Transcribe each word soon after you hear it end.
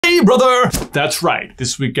brother! That's right,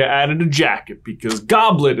 this week I added a jacket because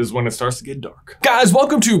Goblet is when it starts to get dark. Guys,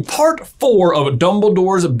 welcome to part 4 of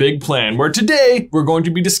Dumbledore's big plan, where today we're going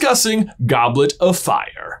to be discussing Goblet of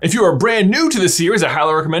Fire. If you are brand new to this series, I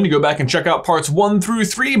highly recommend you go back and check out parts 1 through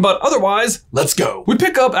 3, but otherwise, let's go. We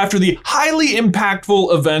pick up after the highly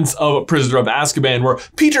impactful events of Prisoner of Azkaban, where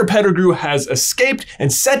Peter Pettigrew has escaped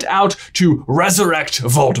and set out to resurrect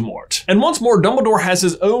Voldemort. And once more, Dumbledore has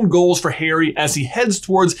his own goals for Harry as he heads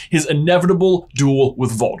towards his inevitable duel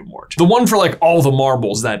with Voldemort. The one for like all the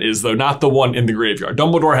marbles, that is, though, not the one in the graveyard.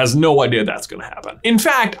 Dumbledore has no idea that's gonna happen. In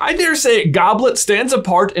fact, I dare say Goblet stands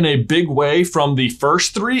apart in a big way from the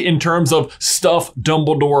first 3 in terms of stuff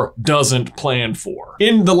Dumbledore doesn't plan for.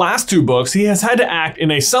 In the last 2 books, he has had to act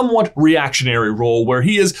in a somewhat reactionary role where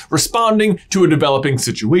he is responding to a developing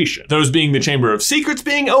situation. Those being the Chamber of Secrets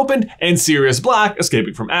being opened and Sirius Black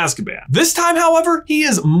escaping from Azkaban. This time, however, he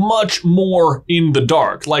is much more in the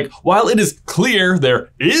dark. Like, while it is clear there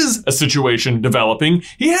is a situation developing,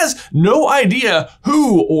 he has no idea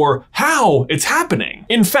who or how it's happening.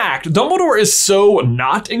 In fact, Dumbledore is so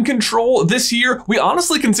not in control this year, we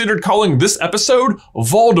honestly considered calling this episode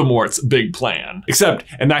Voldemort's Big Plan. Except,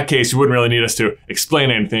 in that case, you wouldn't really need us to explain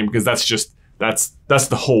anything because that's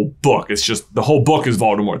the whole book. It's just, the whole book is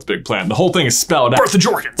Voldemort's Big Plan. The whole thing is spelled out. Bertha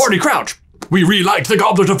Jorkins. Barty Crouch. We relight the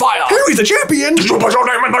Goblet of Fire. Harry's the champion. Did you put your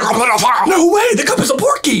name in the Goblet of Fire? No way, the cup is a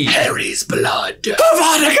porky. Harry's blood.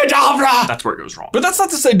 Avada Kedavra. That's where it goes wrong. But that's not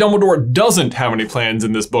to say Dumbledore doesn't have any plans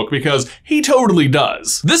in this book, because he totally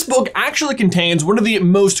does. This book actually contains one of the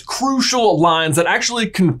most crucial lines that actually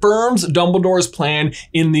confirms Dumbledore's plan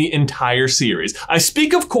in the entire series. I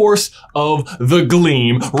speak, of course, of the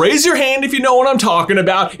Gleam. Raise your hand if you know what I'm talking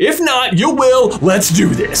about. If not, you will. Let's do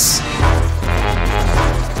this.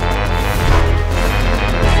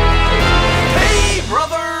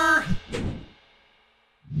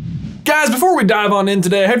 Guys, before we dive on in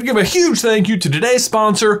today, I have to give a huge thank you to today's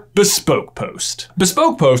sponsor, Bespoke Post.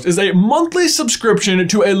 Bespoke Post is a monthly subscription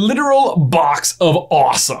to a literal box of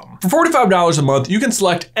awesome. For $45 a month, you can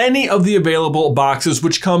select any of the available boxes,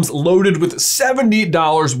 which comes loaded with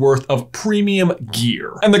 $70 worth of premium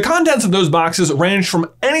gear. And the contents of those boxes range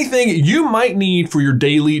from anything you might need for your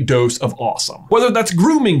daily dose of awesome. Whether that's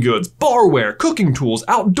grooming goods, barware, cooking tools,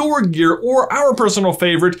 outdoor gear, or our personal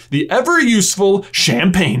favorite, the ever useful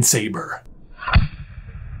champagne saber.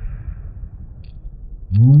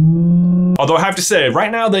 Although I have to say,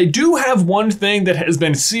 right now they do have one thing that has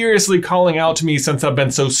been seriously calling out to me since I've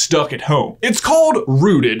been so stuck at home. It's called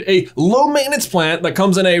Rooted, a low maintenance plant that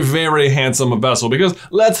comes in a very handsome vessel, because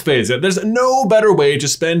let's face it, there's no better way to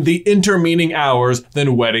spend the intervening hours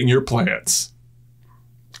than wetting your plants.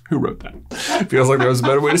 Who wrote that? Feels like there was a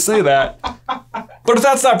better way to say that. But if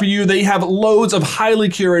that's not for you, they have loads of highly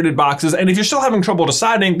curated boxes, and if you're still having trouble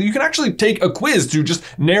deciding, you can actually take a quiz to just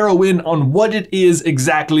narrow in on what it is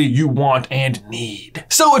exactly you want and need.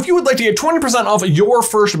 So if you would like to get 20% off your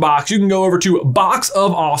first box, you can go over to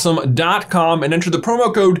boxofawesome.com and enter the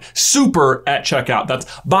promo code SUPER at checkout. That's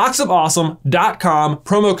boxofawesome.com,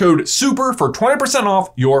 promo code SUPER for 20% off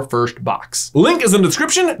your first box. Link is in the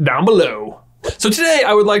description down below. So today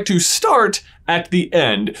I would like to start at the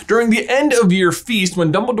end, during the end of year feast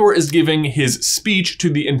when Dumbledore is giving his speech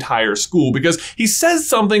to the entire school, because he says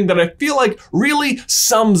something that I feel like really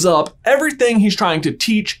sums up everything he's trying to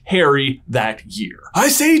teach Harry that year. I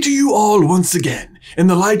say to you all once again, in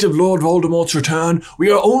the light of Lord Voldemort's return, we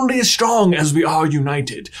are only as strong as we are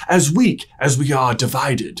united, as weak as we are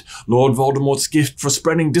divided. Lord Voldemort's gift for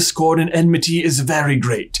spreading discord and enmity is very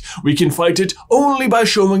great. We can fight it only by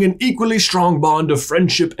showing an equally strong bond of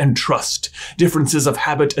friendship and trust. Differences of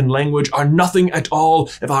habit and language are nothing at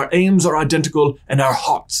all if our aims are identical and our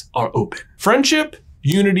hearts are open. Friendship,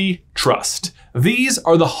 unity, trust. These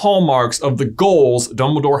are the hallmarks of the goals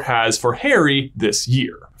Dumbledore has for Harry this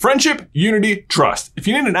year. Friendship, unity, trust. If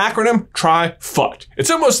you need an acronym, try FUT. It's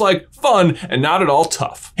almost like fun and not at all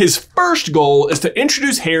tough. His first goal is to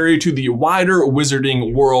introduce Harry to the wider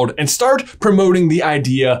wizarding world and start promoting the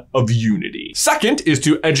idea of unity. Second is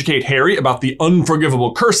to educate Harry about the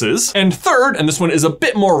unforgivable curses. And third, and this one is a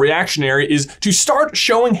bit more reactionary, is to start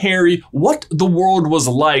showing Harry what the world was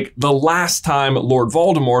like the last time Lord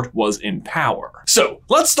Voldemort was in power. So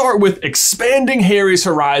let's start with expanding Harry's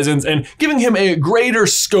horizons and giving him a greater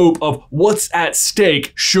scope of what's at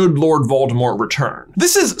stake should Lord Voldemort return.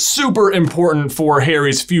 This is super important for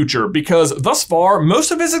Harry's future because thus far,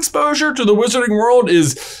 most of his exposure to the wizarding world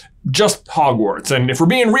is just Hogwarts, and if we're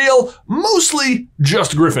being real, mostly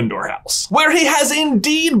just Gryffindor House, where he has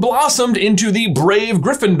indeed blossomed into the brave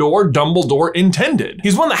Gryffindor Dumbledore intended.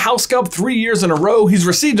 He's won the House Cup 3 years in a row, he's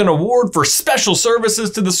received an award for special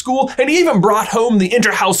services to the school, and he even brought home the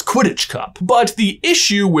Inter-House Quidditch Cup. But the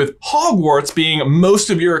issue with Hogwarts being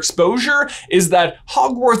most of your exposure is that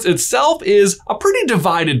Hogwarts itself is a pretty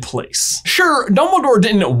divided place. Sure, Dumbledore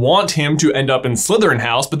didn't want him to end up in Slytherin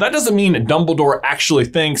House, but that doesn't mean Dumbledore actually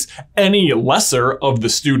thinks any lesser of the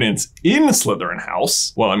students in Slytherin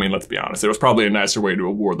House. Well, I mean, let's be honest, there was probably a nicer way to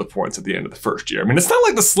award the points at the end of the first year. I mean, it's not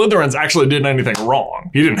like the Slytherins actually did anything wrong.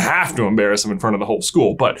 He didn't have to embarrass him in front of the whole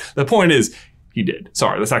school, but the point is, he did.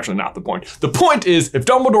 Sorry, that's actually not the point. The point is, if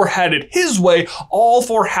Dumbledore had it his way, all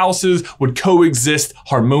 4 houses would coexist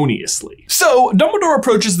harmoniously. So Dumbledore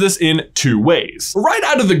approaches this in 2 ways. Right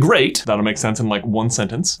out of the gate, that'll make sense in like 1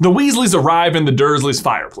 sentence, the Weasleys arrive in the Dursleys'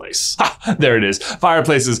 fireplace. Ha, there it is.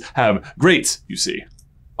 Fireplaces have grates, you see.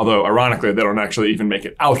 Although, ironically, they don't actually even make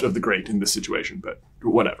it out of the grate in this situation, but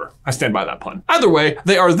whatever. I stand by that pun. Either way,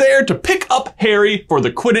 they are there to pick up Harry for the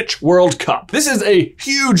Quidditch World Cup. This is a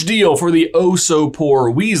huge deal for the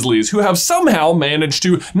oh-so-poor Weasleys, who have somehow managed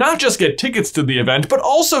to not just get tickets to the event, but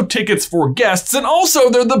also tickets for guests, and also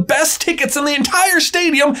they're the best tickets in the entire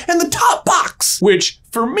stadium in the top box, which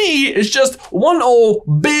for me is just one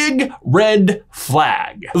old big red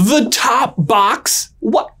flag. The top box?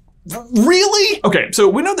 What? Really? Okay, so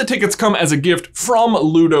we know the tickets come as a gift from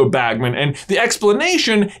Ludo Bagman, and the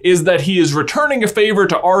explanation is that he is returning a favor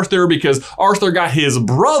to Arthur because Arthur got his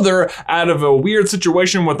brother out of a weird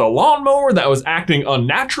situation with a lawnmower that was acting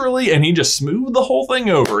unnaturally, and he just smoothed the whole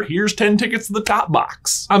thing over. Here's 10 tickets to the top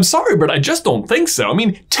box. I'm sorry, but I just don't think so. I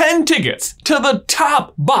mean, 10 tickets to the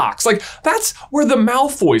top box. Like, that's where the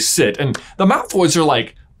Malfoys sit, and the Malfoys are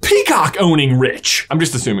like peacock-owning rich. I'm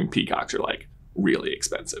just assuming peacocks are like really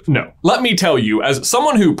expensive. No, let me tell you, as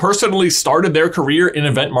someone who personally started their career in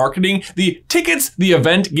event marketing, the tickets the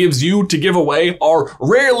event gives you to give away are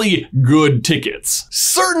rarely good tickets.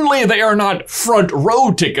 Certainly they are not front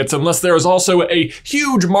row tickets unless there is also a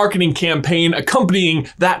huge marketing campaign accompanying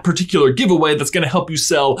that particular giveaway that's going to help you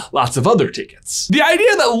sell lots of other tickets. The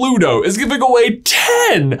idea that Ludo is giving away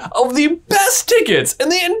 10 of the best tickets in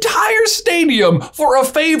the entire stadium for a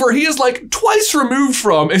favor he is like twice removed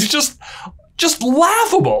from is just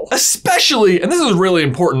laughable, especially, and this is really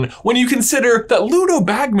important, when you consider that Ludo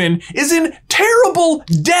Bagman is in terrible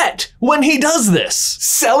debt when he does this.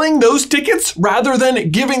 Selling those tickets rather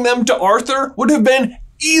than giving them to Arthur would have been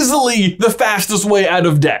easily the fastest way out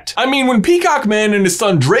of debt. I mean, when Peacock Man and his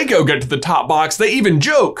son Draco get to the top box, they even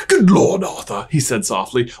joke. "Good Lord, Arthur," he said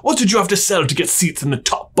softly, "what did you have to sell to get seats in the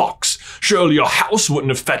top box? Surely your house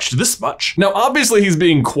wouldn't have fetched this much." Now, obviously he's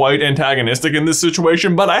being quite antagonistic in this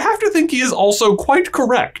situation, but I have to think he is also quite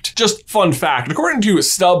correct. Just fun fact, according to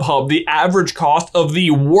StubHub, the average cost of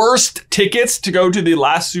the worst tickets to go to the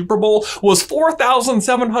last Super Bowl was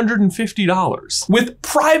 $4,750, with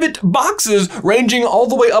private boxes ranging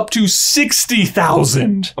all the way up to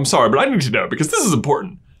 $60,000. I'm sorry, but I need to know because this is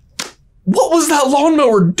important. What was that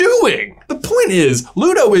lawnmower doing? The point is,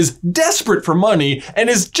 Ludo is desperate for money and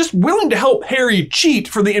is just willing to help Harry cheat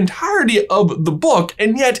for the entirety of the book,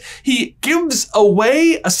 and yet he gives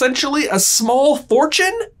away essentially a small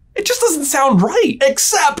fortune? It just doesn't sound right.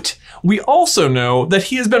 Except we also know that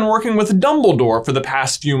he has been working with Dumbledore for the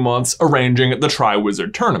past few months arranging the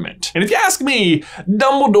Triwizard Tournament. And if you ask me,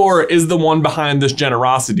 Dumbledore is the one behind this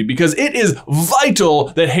generosity because it is vital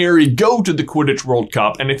that Harry go to the Quidditch World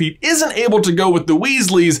Cup, and if he isn't able to go with the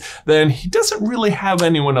Weasleys, then he doesn't really have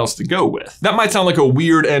anyone else to go with. That might sound like a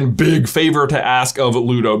weird and big favor to ask of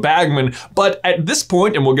Ludo Bagman, but at this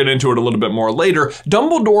point, and we'll get into it a little bit more later,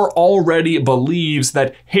 Dumbledore already believes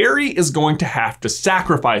that Harry is going to have to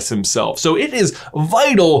sacrifice himself. So it is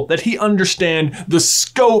vital that he understand the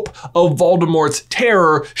scope of Voldemort's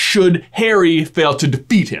terror should Harry fail to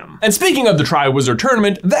defeat him. And speaking of the Triwizard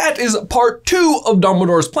Tournament, that is part 2 of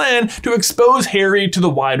Dumbledore's plan to expose Harry to the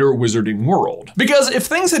wider wizarding world. Because if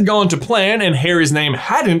things had gone to plan and Harry's name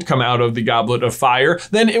hadn't come out of the Goblet of Fire,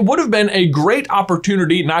 then it would have been a great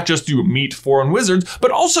opportunity not just to meet foreign wizards,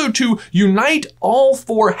 but also to unite all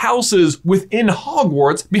 4 houses within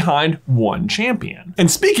Hogwarts behind one champion. And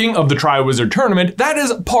speaking of the Triwizard Tournament, that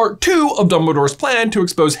is part 2 of Dumbledore's plan to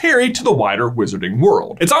expose Harry to the wider wizarding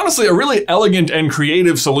world. It's honestly a really elegant and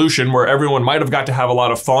creative solution where everyone might have got to have a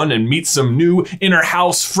lot of fun and meet some new inner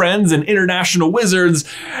house friends and international wizards,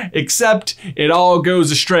 except it all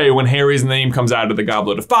goes astray when Harry's name comes out of the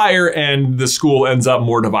Goblet of Fire and the school ends up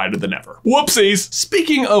more divided than ever. Whoopsies.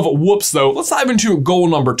 Speaking of whoops though, let's dive into goal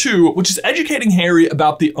number 2, which is educating Harry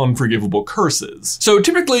about the unforgivable curses. So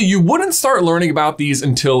typically Typically, you wouldn't start learning about these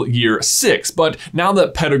until year 6, but now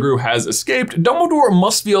that Pettigrew has escaped, Dumbledore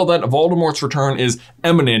must feel that Voldemort's return is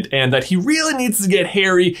imminent and that he really needs to get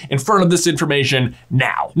Harry in front of this information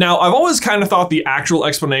now. Now, I've always kind of thought the actual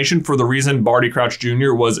explanation for the reason Barty Crouch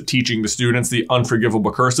Jr. was teaching the students the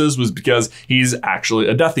unforgivable curses was because he's actually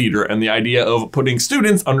a Death Eater, and the idea of putting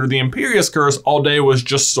students under the Imperius Curse all day was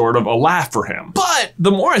just sort of a laugh for him. But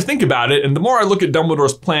the more I think about it, and the more I look at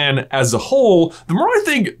Dumbledore's plan as a whole, the more I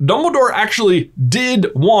think Dumbledore actually did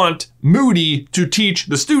want Moody to teach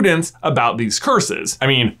the students about these curses. I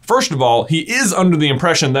mean, first of all, he is under the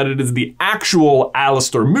impression that it is the actual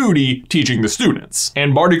Alastor Moody teaching the students.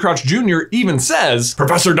 And Barty Crouch Jr. even says,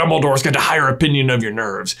 "Professor Dumbledore's got a higher opinion of your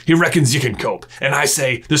nerves. He reckons you can cope. And I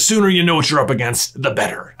say, the sooner you know what you're up against, the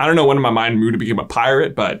better." I don't know when in my mind Moody became a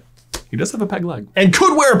pirate, but he does have a peg leg. And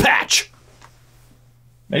could wear a patch.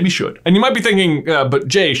 Maybe should. And you might be thinking, but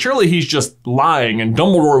Jay, surely he's just lying and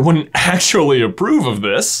Dumbledore wouldn't actually approve of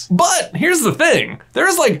this. But here's the thing.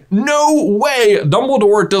 There's like no way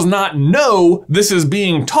Dumbledore does not know this is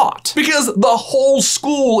being taught, because the whole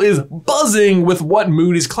school is buzzing with what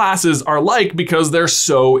Moody's classes are like because they're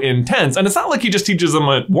so intense. And it's not like he just teaches them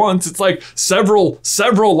at once. It's like several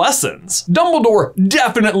lessons. Dumbledore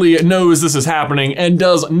definitely knows this is happening and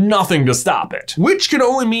does nothing to stop it, which can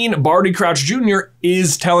only mean Barty Crouch Jr.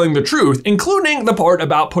 is telling the truth, including the part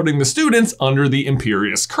about putting the students under the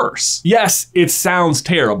Imperius Curse. Yes, it sounds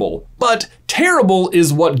terrible, but terrible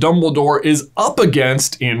is what Dumbledore is up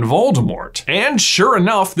against in Voldemort. And sure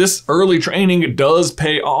enough, this early training does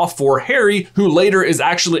pay off for Harry, who later is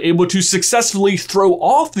actually able to successfully throw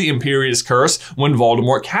off the Imperius Curse when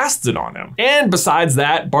Voldemort casts it on him. And besides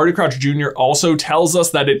that, Barty Crouch Jr. also tells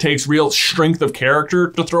us that it takes real strength of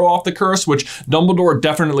character to throw off the curse, which Dumbledore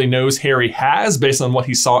definitely knows Harry has based on what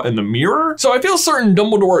he saw in the mirror. So I feel certain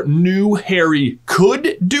Dumbledore knew Harry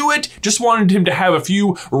could do it, just wanted him to have a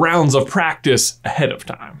few rounds of practice ahead of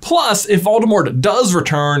time. Plus, if Voldemort does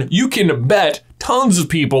return, you can bet tons of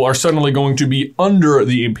people are suddenly going to be under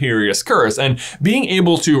the Imperius Curse, and being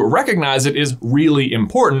able to recognize it is really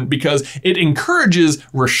important because it encourages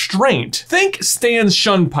restraint. Think Stan's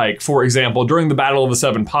Shunpike, for example, during the Battle of the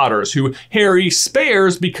Seven Potters, who Harry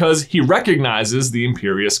spares because he recognizes the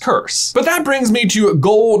Imperius Curse. But that brings me to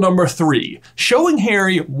goal number 3, showing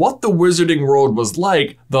Harry what the wizarding world was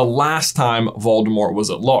like the last time Voldemort was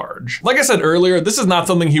at large. Like I said earlier, this is not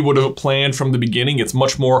something he would have planned from the beginning. It's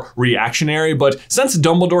much more reactionary, but since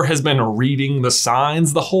Dumbledore has been reading the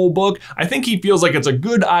signs the whole book, I think he feels like it's a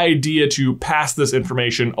good idea to pass this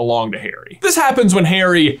information along to Harry. This happens when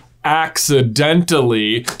Harry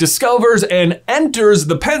accidentally discovers and enters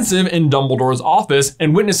the Pensieve in Dumbledore's office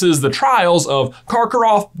and witnesses the trials of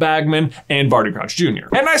Karkaroff, Bagman, and Barty Crouch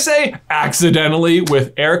Jr. And I say accidentally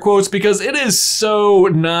with air quotes because it is so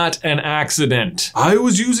not an accident. "I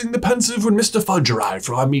was using the Pensieve when Mr. Fudge arrived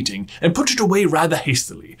for our meeting and put it away rather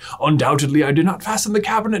hastily. Undoubtedly, I did not fasten the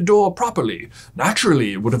cabinet door properly.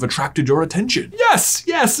 Naturally, it would have attracted your attention." Yes,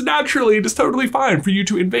 naturally, it is totally fine for you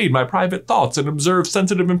to invade my private thoughts and observe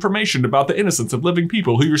sensitive information about the innocence of living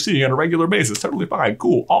people who you're seeing on a regular basis. Totally fine,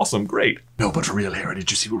 cool, awesome, great. "No, but for real, Harry,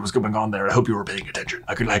 did you see what was going on there? I hope you were paying attention.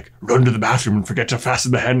 I could like run to the bathroom and forget to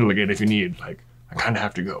fasten the handle again if you need. Like, I kind of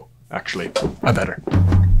have to go. Actually, I better."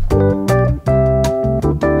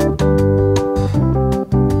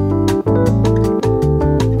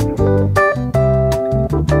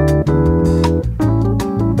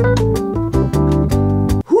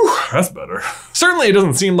 That's better. Certainly it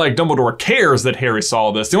doesn't seem like Dumbledore cares that Harry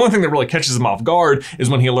saw this. The only thing that really catches him off guard is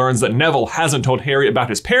when he learns that Neville hasn't told Harry about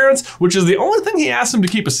his parents, which is the only thing he asked him to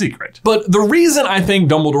keep a secret. But the reason I think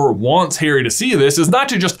Dumbledore wants Harry to see this is not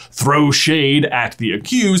to just throw shade at the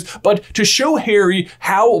accused, but to show Harry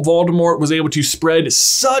how Voldemort was able to spread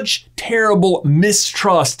such terrible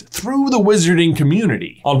mistrust through the wizarding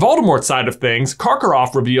community. On Voldemort's side of things,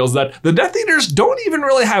 Karkaroff reveals that the Death Eaters don't even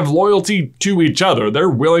really have loyalty to each other. They're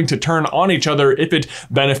willing to turn on each other if it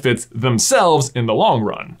benefits themselves in the long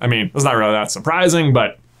run. I mean, it's not really that surprising,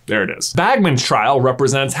 but there it is. Bagman's trial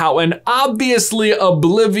represents how an obviously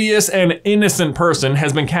oblivious and innocent person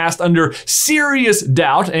has been cast under serious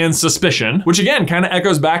doubt and suspicion, which again kind of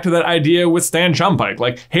echoes back to that idea with Stan Shunpike.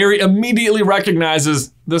 Like, Harry immediately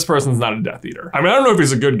recognizes this person's not a Death Eater. I mean, I don't know if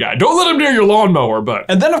he's a good guy. Don't let him near your lawnmower, but.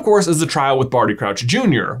 And then of course is the trial with Barty Crouch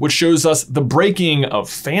Jr., which shows us the breaking of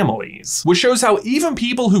families, which shows how even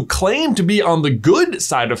people who claim to be on the good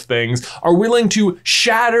side of things are willing to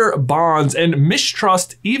shatter bonds and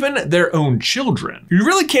mistrust even their own children. You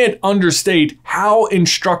really can't understate how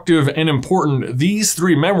instructive and important these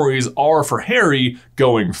three memories are for Harry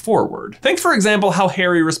going forward. Think, for example, how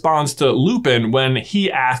Harry responds to Lupin when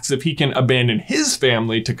he asks if he can abandon his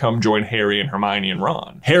family to come join Harry and Hermione and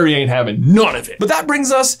Ron. Harry ain't having none of it. But that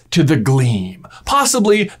brings us to the Gleam,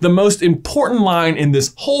 possibly the most important line in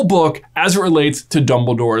this whole book as it relates to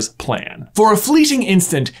Dumbledore's plan. For a fleeting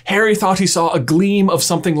instant, Harry thought he saw a gleam of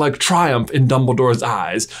something like triumph in Dumbledore's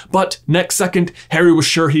eyes, but next second, Harry was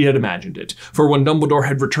sure he had imagined it. For when Dumbledore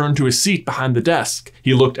had returned to his seat behind the desk,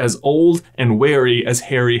 he looked as old and wary as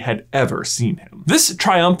Harry had ever seen him. This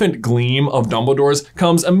triumphant gleam of Dumbledore's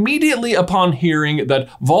comes immediately upon hearing that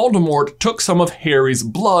Voldemort took some of Harry's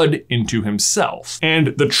blood into himself. And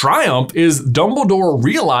the triumph is Dumbledore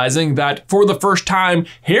realizing that for the first time,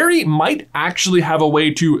 Harry might actually have a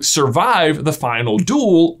way to survive the final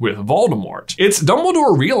duel with Voldemort. It's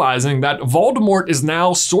Dumbledore realizing that Voldemort is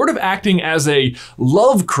now sort of acting as a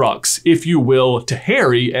love crux, if you will, to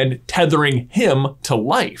Harry and tethering him to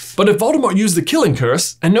life. But if Voldemort used the killing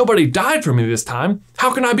curse and nobody died for me this time,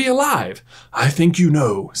 how can I be alive? I think you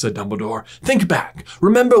know, said Dumbledore. Think back.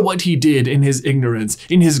 Remember what he did in his ignorance,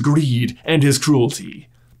 in his greed, and his cruelty.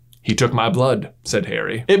 He took my blood, said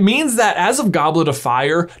Harry. It means that as of Goblet of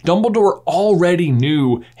Fire, Dumbledore already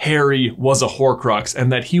knew Harry was a Horcrux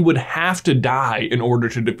and that he would have to die in order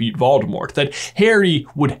to defeat Voldemort, that Harry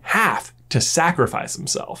would have to sacrifice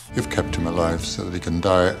himself. You've kept him alive so that he can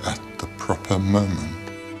die at the proper moment.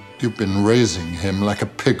 You've been raising him like a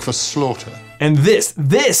pig for slaughter. And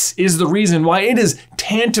this is the reason why it is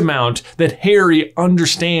tantamount that Harry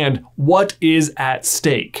understand what is at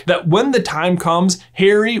stake. That when the time comes,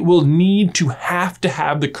 Harry will need to have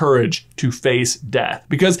the courage to face death.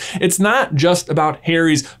 Because it's not just about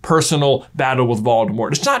Harry's personal battle with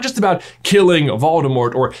Voldemort. It's not just about killing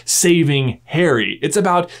Voldemort or saving Harry. It's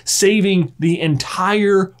about saving the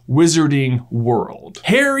entire wizarding world.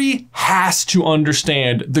 Harry has to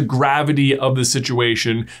understand the gravity of the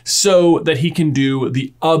situation so that he can do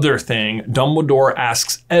the other thing Dumbledore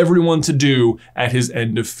asks everyone to do at his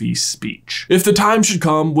end of feast speech. If the time should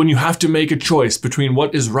come when you have to make a choice between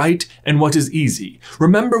what is right and what is easy,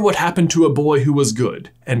 remember what happened to a boy who was good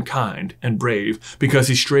and kind and brave because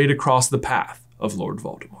he strayed across the path of Lord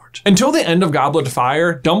Voldemort. Until the end of Goblet of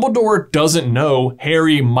Fire, Dumbledore doesn't know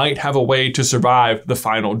Harry might have a way to survive the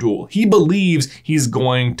final duel. He believes he's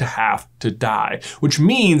going to have to die, which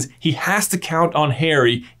means he has to count on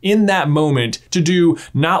Harry in that moment to do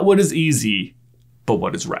not what is easy, but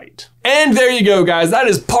what is right. And there you go, guys. That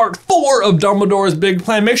is part 4 of Dumbledore's big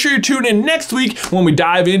plan. Make sure you tune in next week when we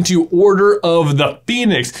dive into Order of the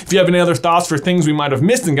Phoenix. If you have any other thoughts for things we might have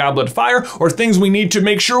missed in Goblet of Fire or things we need to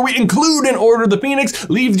make sure we include in Order of the Phoenix,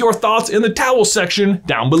 leave your thoughts in the towel section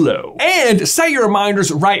down below. And set your reminders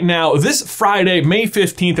right now. This Friday, May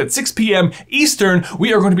 15th at 6 p.m. Eastern,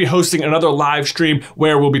 we are going to be hosting another live stream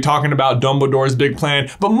where we'll be talking about Dumbledore's big plan.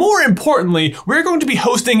 But more importantly, we're going to be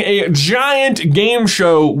hosting a giant game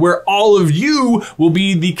show where all of you will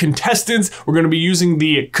be the contestants. We're going to be using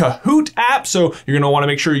the Kahoot app, so you're going to want to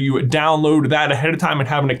make sure you download that ahead of time and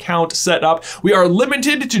have an account set up. We are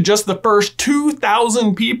limited to just the first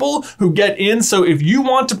 2,000 people who get in, so if you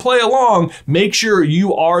want to play along, make sure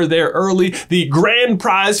you are there early. The grand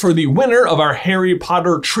prize for the winner of our Harry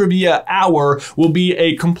Potter Trivia Hour will be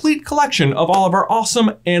a complete collection of all of our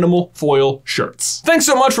awesome animal foil shirts. Thanks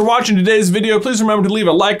so much for watching today's video. Please remember to leave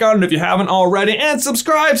a like on it if you haven't already, and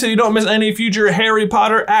subscribe so you don't miss any future Harry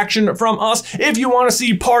Potter action from us. If you want to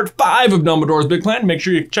see part 5 of Dumbledore's big plan, make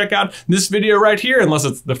sure you check out this video right here, unless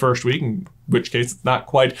it's the first week, in which case it's not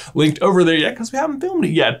quite linked over there yet because we haven't filmed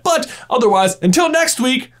it yet. But otherwise, until next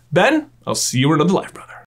week, Ben, I'll see you in another life, brother.